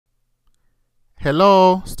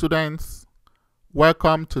Hello students,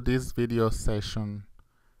 welcome to this video session.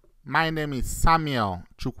 My name is Samuel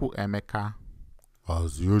Chukwuemeka,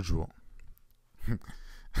 as usual.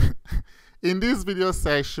 In this video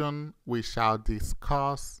session, we shall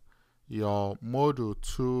discuss your Module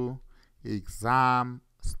 2 exam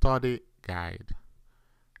study guide.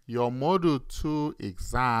 Your Module 2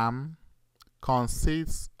 exam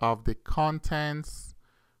consists of the contents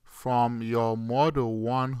from your Module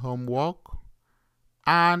 1 homework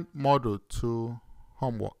and Module 2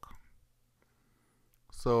 homework.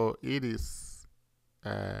 So it is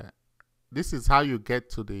this is how you get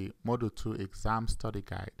to the Module 2 exam study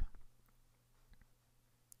guide.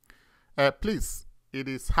 Please, it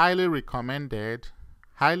is highly recommended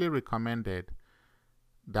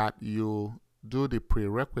that you do the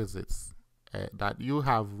prerequisites, that you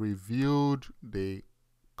have reviewed the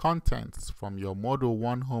contents from your Module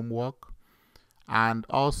 1 homework and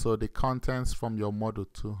also the contents from your Module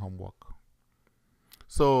 2 homework.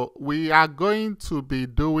 So we are going to be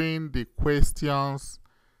doing the questions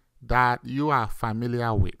that you are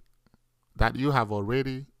familiar with, that you have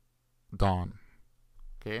already done.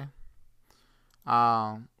 Okay.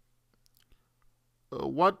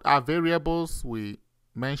 What are variables? We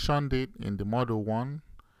mentioned it in the Module 1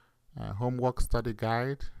 homework study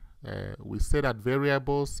guide. We say that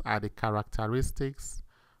variables are the characteristics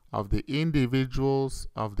of the individuals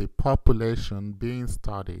of the population being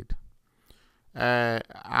studied.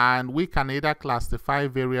 And we can either classify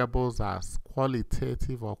variables as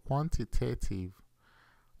qualitative or quantitative.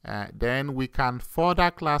 Then we can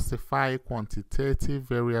further classify quantitative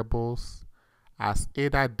variables as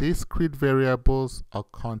either discrete variables or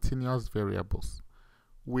continuous variables.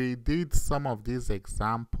 We did some of these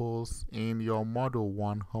examples in your Module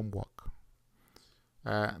 1 homework.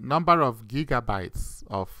 Number of gigabytes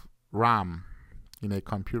of RAM in a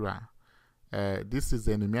computer. This is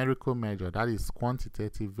a numerical measure, that is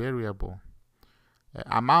quantitative variable.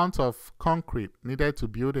 Amount of concrete needed to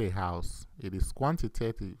build a house, it is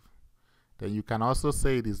quantitative. Then you can also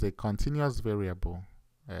say it is a continuous variable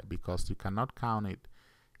because you cannot count it.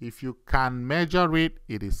 If you can measure it,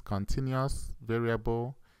 it is continuous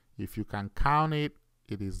variable. If you can count it,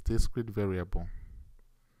 it is discrete variable.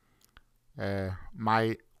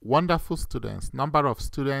 My wonderful students, number of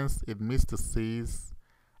students in Mr. C's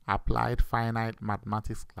applied finite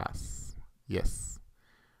mathematics class. Yes.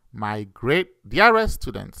 My great dearest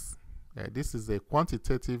students, this is a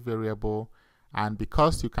quantitative variable, and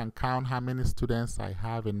because you can count how many students I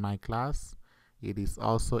have in my class, it is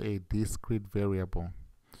also a discrete variable.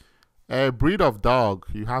 A breed of dog,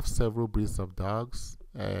 you have several breeds of dogs.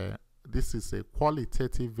 This is a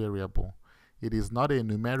qualitative variable. It is not a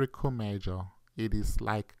numerical measure. It is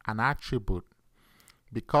like an attribute.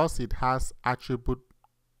 Because it has attribute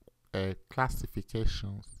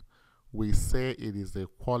classifications, we say it is a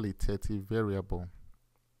qualitative variable.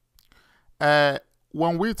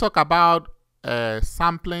 When we talk about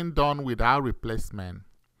sampling done without replacement,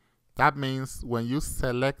 that means when you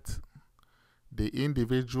select the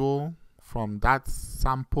individual from that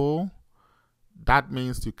sample, that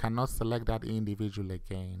means you cannot select that individual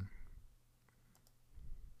again.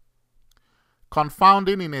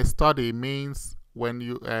 Confounding in a study means when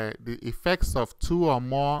you the effects of two or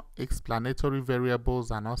more explanatory variables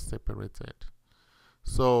are not separated.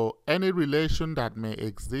 So any relation that may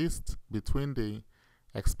exist between the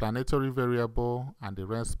explanatory variable and the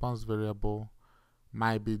response variable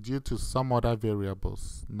might be due to some other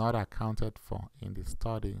variables not accounted for in the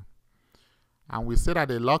study. And we say that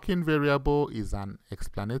a lock-in variable is an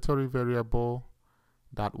explanatory variable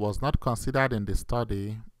that was not considered in the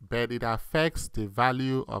study, but it affects the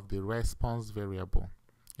value of the response variable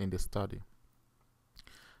in the study.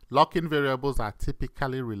 Lock-in variables are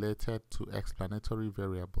typically related to explanatory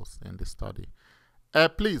variables in the study.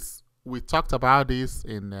 Please, we talked about this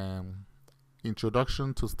in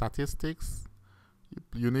Introduction to Statistics.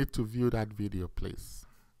 You need to view that video, please,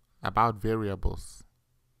 about variables,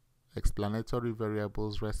 explanatory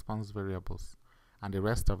variables, response variables, and the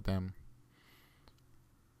rest of them.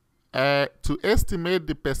 To estimate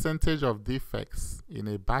the percentage of defects in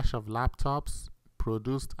a batch of laptops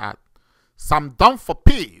produced at some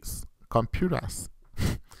done-for-peas computers,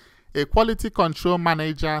 a quality control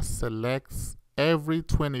manager selects every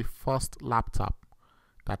 21st laptop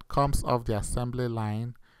that comes off the assembly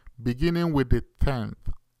line, beginning with the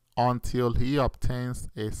 10th, until he obtains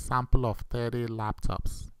a sample of 30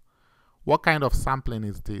 laptops. What kind of sampling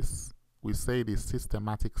is this? We say it is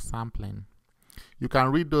systematic sampling. You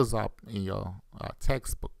can read those up in your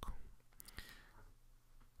textbook.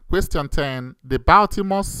 Question 10. The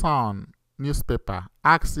Baltimore Sun newspaper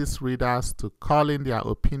asks its readers to call in their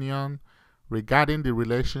opinion regarding the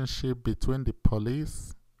relationship between the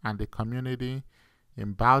police and the community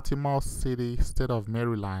in Baltimore City, state of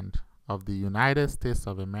Maryland, of the United States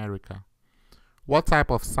of America. What type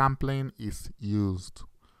of sampling is used?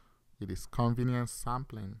 It is convenience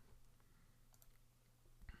sampling.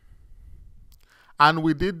 And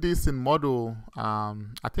we did this in model,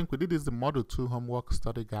 I think we did this in model 2 homework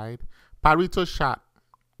study guide. Pareto chart.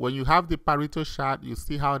 When you have the Pareto chart, you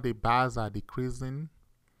see how the bars are decreasing.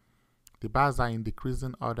 The bars are in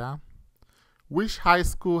decreasing order. Which high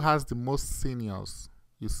school has the most seniors?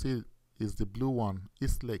 You see is the blue one,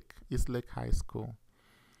 East Lake High School.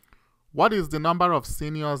 What is the number of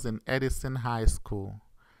seniors in Edison High School?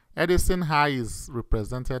 Edison High is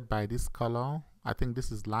represented by this color. I think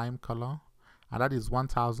this is lime color, and that is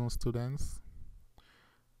 1,000 students.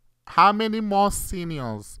 How many more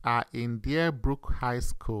seniors are in Deerbrook High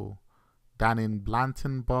School than in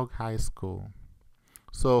Blantonburg High School?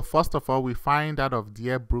 So first of all, we find out of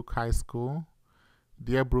Deerbrook High School.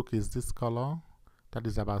 Deerbrook is this color. That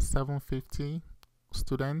is about 750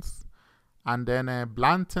 students. And then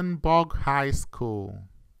Blantonburg High School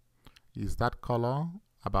is that color,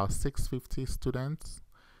 about 650 students.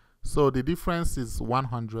 So the difference is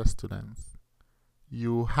 100 students.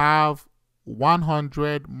 You have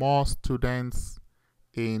 100 more students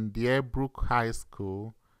in Deerbrook High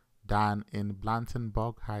School than in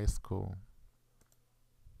Blantonburg High School.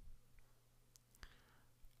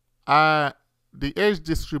 The age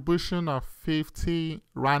distribution of 50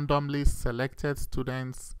 randomly selected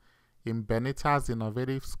students in Benita's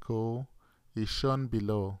Innovative School is shown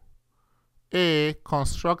below. A.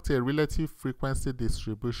 Construct a relative frequency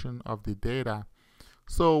distribution of the data.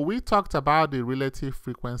 So we talked about the relative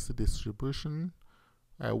frequency distribution,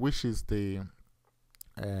 which is the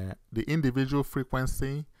individual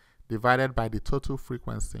frequency divided by the total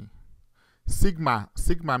frequency. Sigma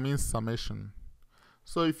means summation.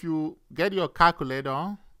 So if you get your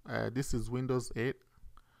calculator, this is Windows 8,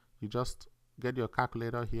 you just get your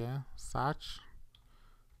calculator here, search,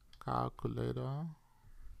 calculator,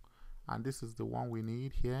 and this is the one we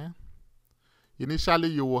need here. Initially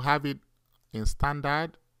you will have it in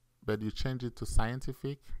standard, but you change it to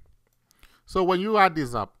scientific. So when you add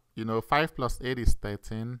this up, 5 plus 8 is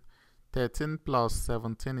 13, 13 plus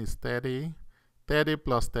 17 is 30, 30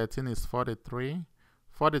 plus 13 is 43,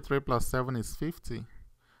 43 plus 7 is 50.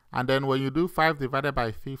 And then when you do 5 divided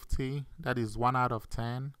by 50, that is 1 out of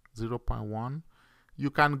 10, 0.1. You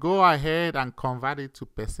can go ahead and convert it to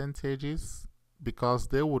percentages because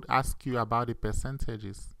they would ask you about the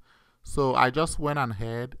percentages. So I just went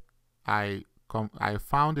ahead, I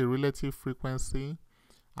found the relative frequency,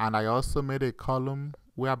 and I also made a column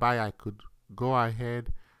whereby I could go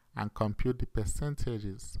ahead and compute the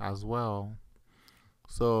percentages as well.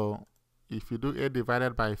 So if you do 8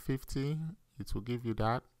 divided by 50, it will give you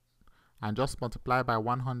that. And just multiply by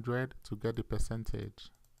 100 to get the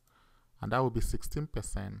percentage. And that will be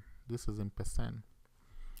 16%. This is in percent.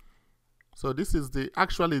 So this is the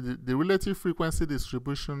relative frequency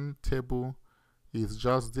distribution table is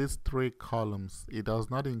just these 3 columns. It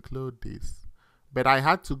does not include this. But I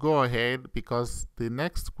had to go ahead because the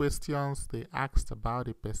next questions they asked about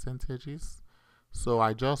the percentages. So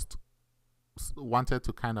I just wanted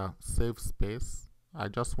to kind of save space. I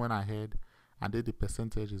just went ahead and did the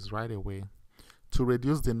percentages right away to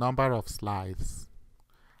reduce the number of slides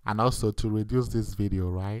and also to reduce this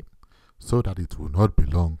video, right? So that it will not be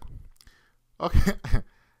long. Okay.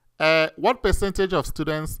 What percentage of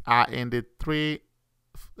students are in the 3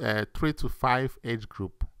 to 5 age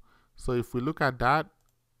group? So if we look at that,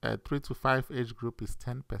 3 to 5 age group is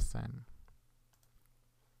 10%.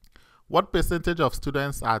 What percentage of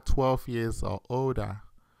students are 12 years or older?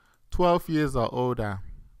 12 years or older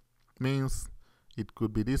means it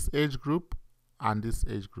could be this age group and this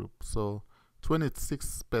age group. So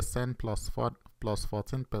 26% plus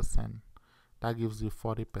 14%, that gives you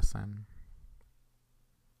 40%.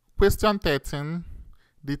 Question 13.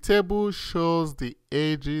 The table shows the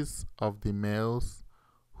ages of the males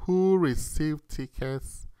who received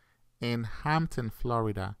tickets in Hampton,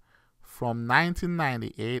 Florida from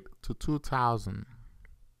 1998 to 2000.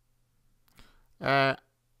 I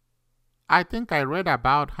think I read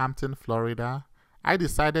about Hampton, Florida. I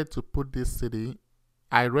decided to put this city.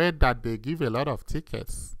 I read that they give a lot of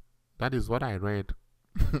tickets. That is what I read.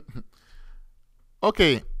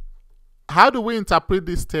 Okay, how do we interpret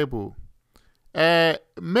this table?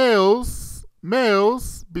 Males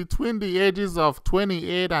between the ages of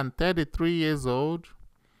 28 and 33 years old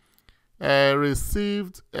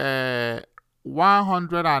received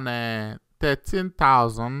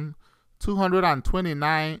 113,000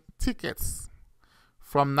 229 tickets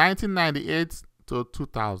from 1998 to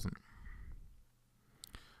 2000.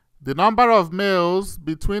 The number of males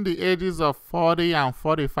between the ages of 40 and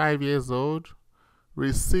 45 years old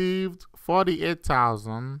received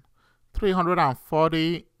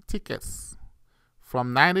 48,340 tickets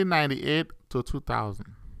from 1998 to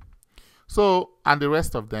 2000. So, and the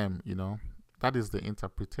rest of them, that is the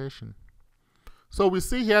interpretation. So we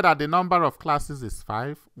see here that the number of classes is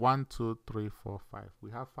 5. 1, 2, 3, 4, 5.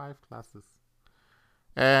 We have 5 classes.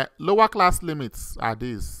 Lower class limits are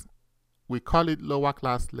these. We call it lower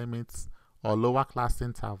class limits or lower class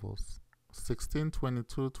intervals. 16,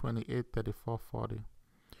 22, 28, 34, 40.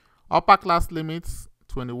 Upper class limits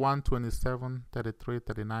 21, 27, 33,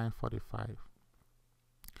 39, 45.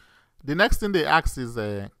 The next thing they ask is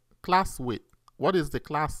class width. What is the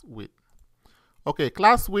class width? Okay,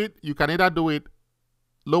 class width, you can either do it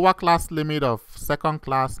lower class limit of second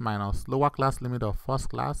class minus lower class limit of first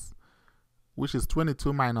class, which is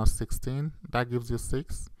 22 minus 16. That gives you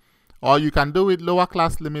 6. Or you can do it lower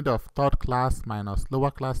class limit of third class minus lower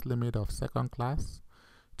class limit of second class.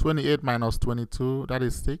 28 minus 22, that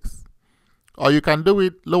is 6. Or you can do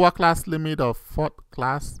it lower class limit of fourth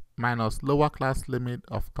class minus lower class limit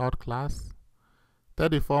of third class.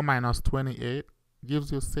 34 minus 28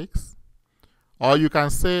 gives you 6. Or you can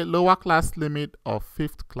say lower class limit of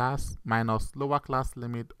fifth class minus lower class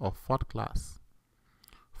limit of fourth class.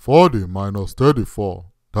 40 minus 34,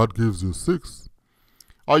 that gives you 6.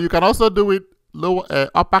 Or you can also do it lower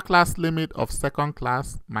upper class limit of second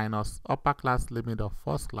class minus upper class limit of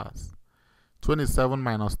first class. 27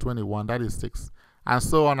 minus 21, that is 6. And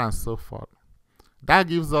so on and so forth. That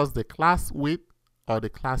gives us the class width or the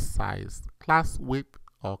class size. Class width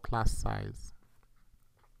or class size.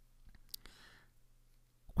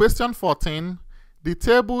 Question 14. The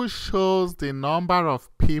table shows the number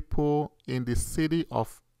of people in the city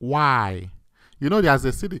of Y. There's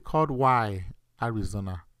a city called Y,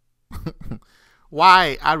 Arizona.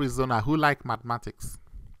 Why Arizona? Who like mathematics?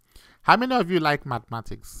 How many of you like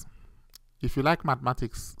mathematics? If you like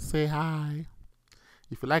mathematics, say hi.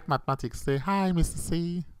 If you like mathematics, say hi, Mr.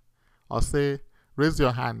 C. Or raise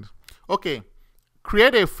your hand. Okay.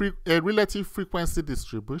 Create a relative frequency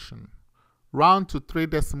distribution. Round to 3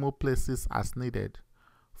 decimal places as needed.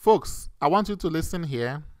 Folks, I want you to listen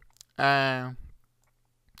here.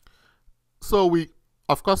 So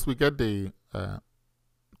of course, we get the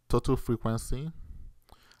total frequency,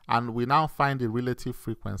 and we now find the relative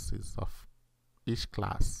frequencies of each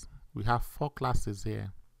class. We have 4 classes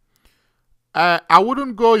here. I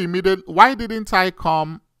wouldn't go immediately. Why didn't I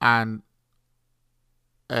come and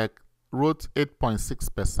wrote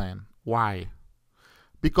 8.6%? Why?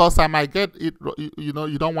 Because I might get it, you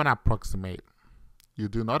don't want to approximate. You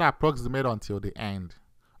do not approximate until the end.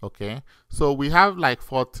 Okay? So we have like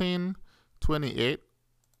 1428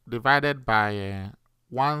 divided by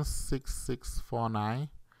 16649,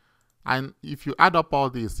 and if you add up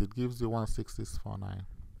all this, it gives you 16649.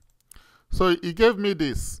 So it gave me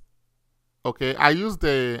this. Okay, I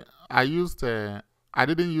didn't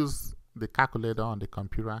use the calculator on the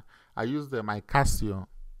computer. I used my Casio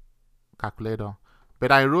calculator,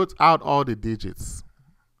 but I wrote out all the digits.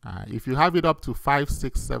 If you have it up to 5,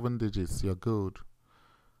 6, 7 digits, you're good.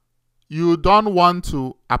 You don't want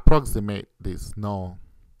to approximate this. No,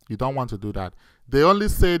 you don't want to do that. They only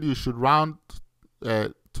said you should round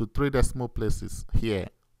to 3 decimal places here.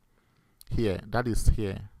 That is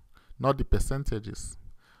here, not the percentages.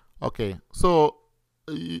 Okay, so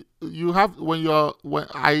you have when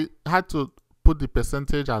I had to put the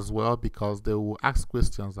percentage as well because they will ask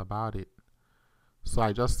questions about it. So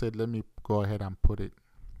I just said let me go ahead and put it.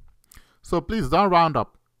 So please don't round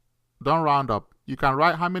up. Don't round up. You can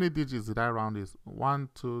write how many digits did I round this? 1,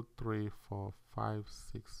 2, 3, 4, 5,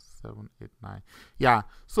 6, 7, 8, 9. Yeah.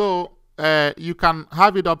 So you can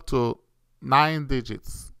have it up to 9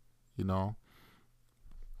 digits.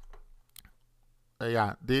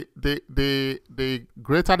 Yeah. The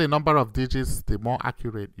greater the number of digits, the more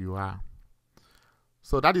accurate you are.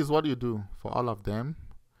 So that is what you do for all of them.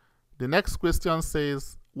 The next question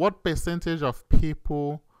says, what percentage of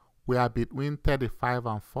people were between 35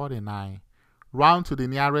 and 49? Round to the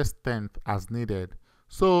nearest tenth as needed.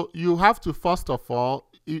 So you have to first of all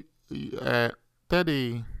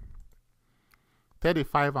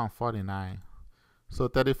 35 and 49. So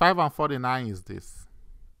 35 and 49 is this.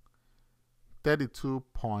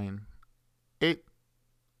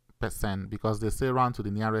 32.8% because they say round to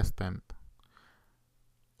the nearest tenth.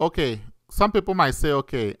 Okay, some people might say,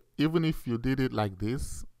 okay, even if you did it like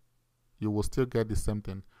this, you will still get the same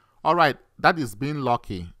thing. All right, that is being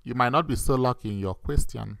lucky. You might not be so lucky in your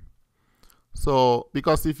question. So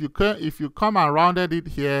because if you come and rounded it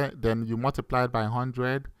here, then you multiply it by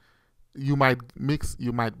 100, you might miss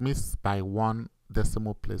by 1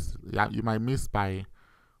 decimal place. Yeah, you might miss by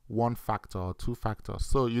 1 factor or 2 factors.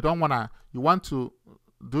 So you don't want to, you want to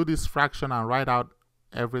do this fraction and write out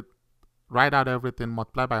everything,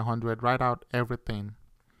 multiply by 100, write out everything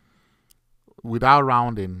without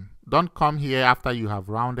rounding. Don't come here after you have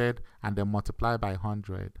rounded and then multiply by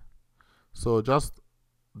 100. So just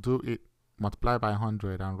do it, multiply by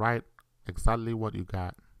 100 and write exactly what you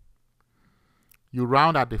got. You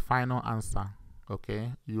round at the final answer,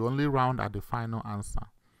 okay? You only round at the final answer.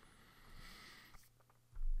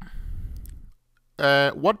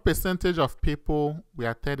 What percentage of people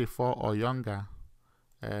were 34 or younger?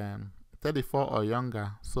 34 or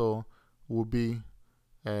younger, so will be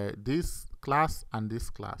this class and this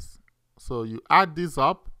class. So you add this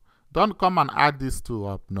up. Don't come and add these two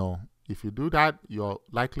up, no. If you do that, you're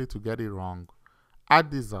likely to get it wrong.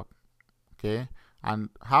 Add this up, okay? And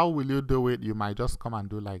how will you do it? You might just come and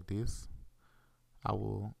do like this. I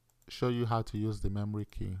will show you how to use the memory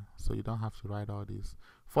key so you don't have to write all this.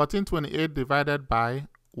 1428 divided by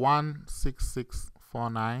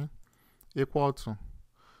 16649 equal to.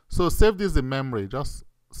 So save this in memory. Just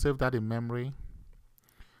save that in memory.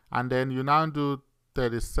 And then you now do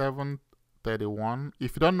 3731.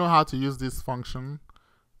 If you don't know how to use this function,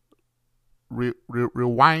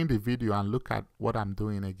 rewind the video and look at what I'm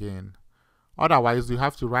doing again. Otherwise, you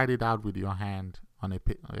have to write it out with your hand on the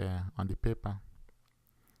paper.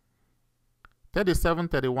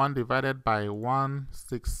 3731 divided by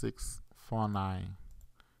 16649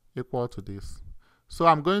 equal to this. So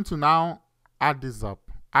I'm going to now add this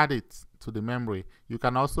up, add it to the memory. You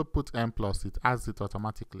can also put n plus, it adds it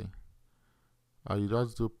automatically. Or you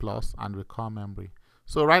just do plus and recall memory.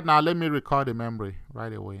 So right now, let me recall the memory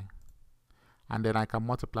right away. And then I can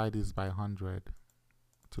multiply this by 100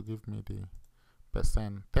 to give me the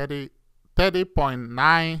percent.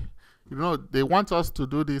 30.9, you know, they want us to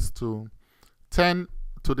do this to 10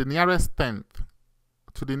 to the nearest tenth.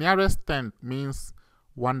 To the nearest tenth means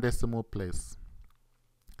 1 decimal place.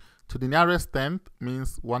 To the nearest tenth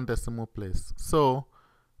means 1 decimal place. So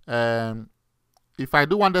if I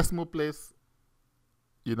do 1 decimal place,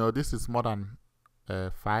 you know, this is more than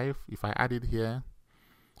 5. If I add it here,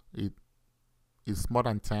 it is more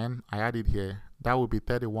than 10. I add it here. That would be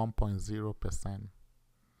 31.0%.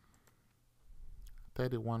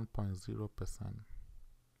 31.0%.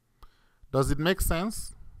 Does it make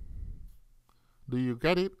sense? Do you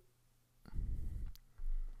get it?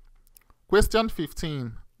 Question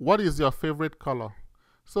 15. What is your favorite color?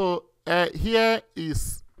 So here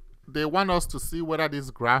is, they want us to see whether this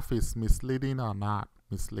graph is misleading or not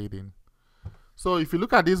misleading. So if you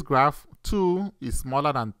look at this graph, 2 is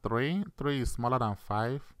smaller than 3, 3 is smaller than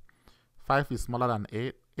 5, 5 is smaller than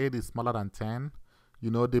 8, 8 is smaller than 10. You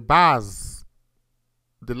know, the bars,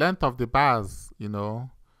 the length of the bars, you know,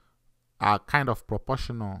 are kind of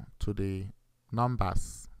proportional to the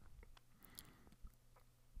numbers.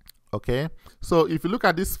 Okay, so if you look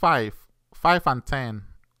at this 5 and 10,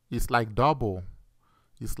 it's like double.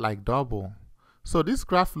 It's like double. So this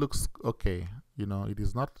graph looks okay. You know, it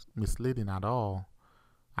is not misleading at all.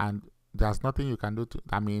 And there's nothing you can do to,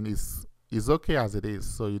 I mean, it's okay as it is.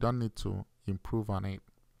 So you don't need to improve on it.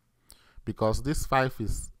 Because this 5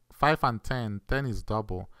 is 5 and 10, 10 is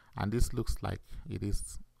double. And this looks like it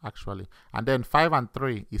is actually. And then 5 and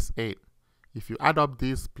 3 is 8. If you add up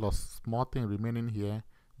this plus small thing remaining here,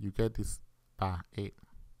 you get this bar 8.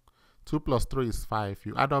 2 plus 3 is 5.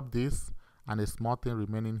 You add up this and a small thing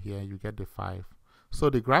remaining here, you get the 5. So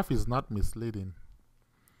the graph is not misleading.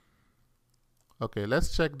 Okay,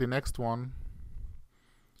 let's check the next one.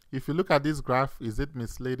 If you look at this graph, is it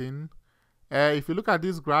misleading? If you look at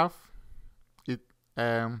this graph, it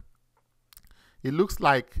looks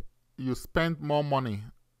like you spent more money,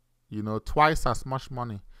 you know, twice as much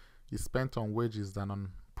money is spent on wages than on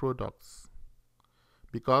products.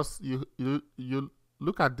 Because you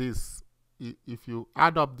look at this, if you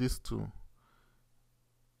add up these two,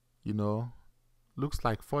 you know, looks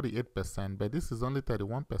like 48%, but this is only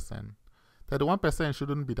 31%. 31%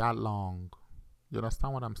 shouldn't be that long. You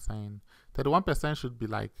understand what I'm saying? 31% should be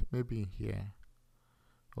like maybe here.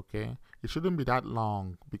 Okay, it shouldn't be that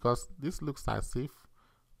long because this looks as if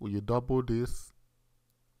you double this,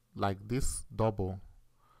 like this double.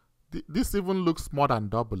 This even looks more than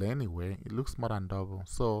double anyway. It looks more than double.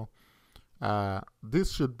 So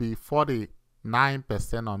this should be 49%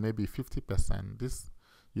 or maybe 50%. This,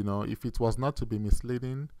 you know, if it was not to be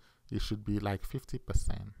misleading, it should be like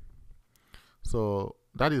 50%. So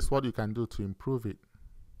that is what you can do to improve it.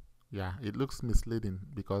 Yeah, it looks misleading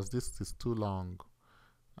because this is too long.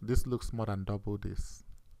 This looks more than double this.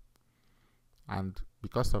 And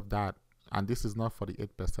because of that, and this is not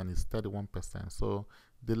 48%, it's 31%. So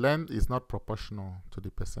the length is not proportional to the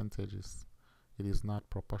percentages. It is not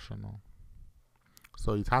proportional.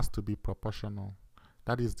 So it has to be proportional.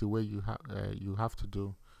 That is the way you have to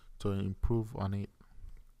do to improve on it.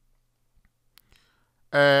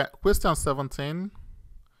 Question 17.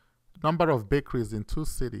 Number of bakeries in 2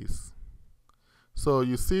 cities. So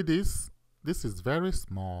you see this is very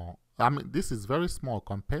small. I mean, this is very small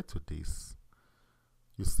compared to this.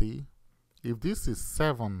 You see, if this is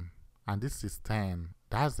 7 and this is 10,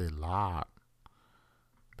 that's a lot.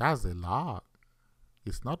 That's a lot.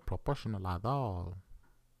 It's not proportional at all.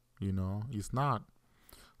 You know, it's not.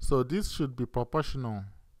 So this should be proportional.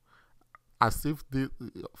 As if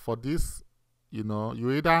for this, you know,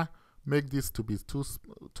 you either make this to be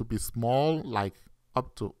small, like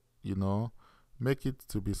up to, you know, make it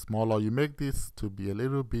to be small, or you make this to be a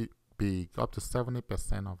little bit big, up to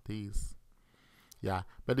 70% of these. Yeah,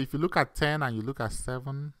 but if you look at 10 and you look at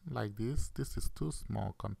 7 like this is too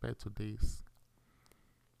small compared to this.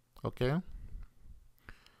 Okay.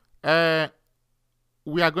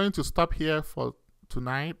 We are going to stop here for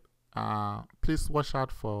tonight. Please watch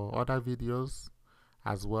out for other videos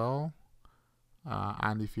as well.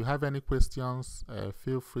 And if you have any questions,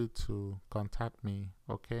 feel free to contact me.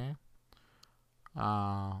 Okay.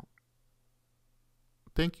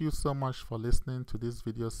 Thank you so much for listening to this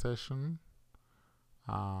video session.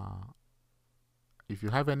 If you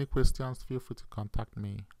have any questions, feel free to contact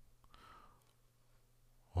me.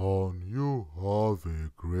 And you have a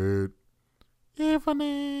great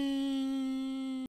evening.